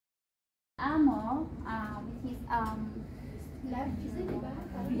amo, which is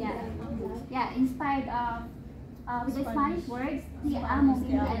inspired with the Spanish words "Te amo"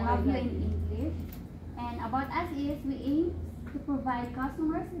 means I love you in English. And about us is we aim to provide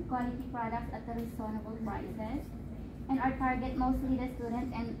customers with quality products at a reasonable prices, and our target mostly the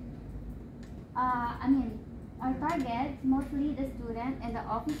student and our target mostly the student and the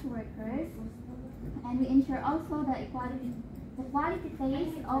office workers, and we ensure also the quality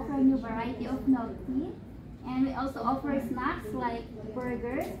taste, offer new variety of milk tea, and we also offer snacks like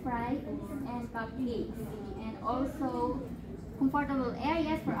burgers, fries, and cupcakes, and also comfortable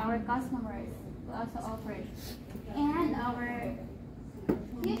areas for our customers. We also offer it. And our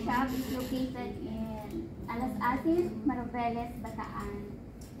tea shop is located in Alas Asin, Maroveles, Bataan.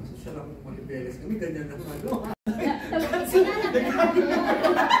 Siya lang Maroveles. Kami ganyan ng ano. We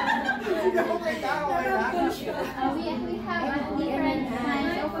have different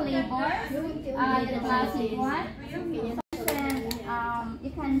kinds of flavors. The classic one.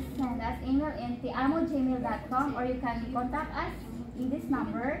 You can send us email in teamogmail.com, or you can contact us in this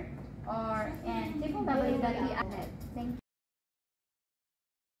number or in www.te.net. Thank you.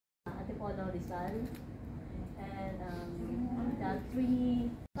 Ate Polo Rizal, and the 3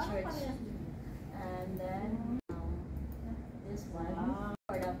 shirts, and then this one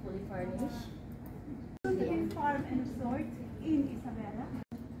for the fully furnished. Farm and Resort in Isabela.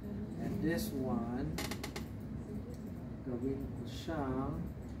 And this one, gawin ko siyang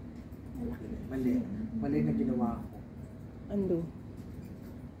mali na ginawa ko. Ando.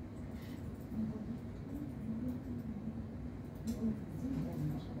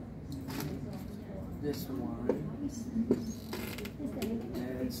 This one,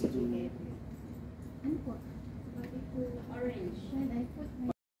 let's do Orange.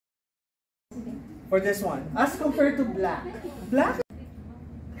 for this one, as compared to black.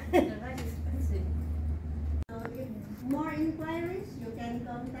 More inquiries, you can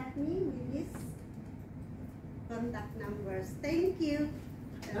contact me with this contact numbers. Thank you.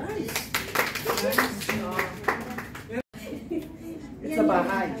 Nice. It's a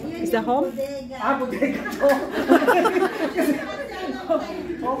bahay. Is the home? Bodega to.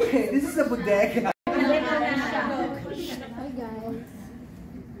 Okay, this is a bodega.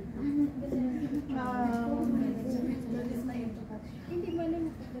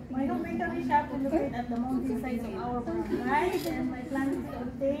 My home bakery shop is located at the mountainside of our paradise, and my plan is to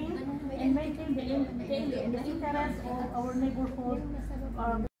obtain and maintain the interest of our neighborhood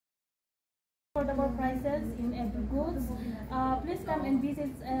affordable prices in every goods. Please come and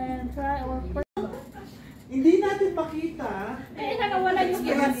visit and try our Hindi natin makita. nawala yung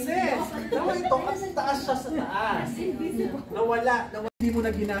Yes. Ito kasi taas siya sa taas. Nawala. Hindi mo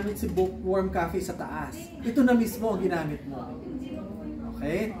na ginamit si Bookworm Cafe sa taas. Ito na mismo ang ginamit mo.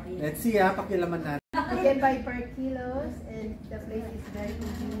 Okay? Let's see pakilaman natin. You can buy per kilos, and the place is very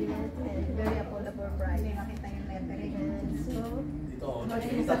convenient and very affordable price. Makita yung lettering.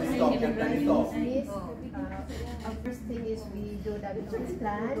 Our first thing is we do the business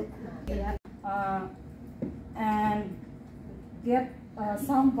plan. And get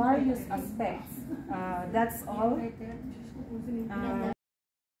some various aspects. That's all.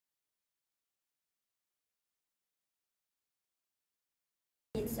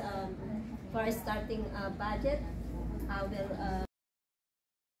 It's for a starting budget. I will.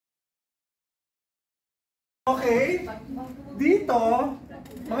 Okay, dito,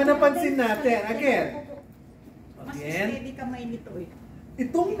 mga napansin natin, again,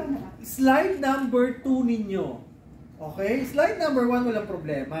 itong slide number 2 ninyo, okay, slide number 1 walang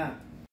problema,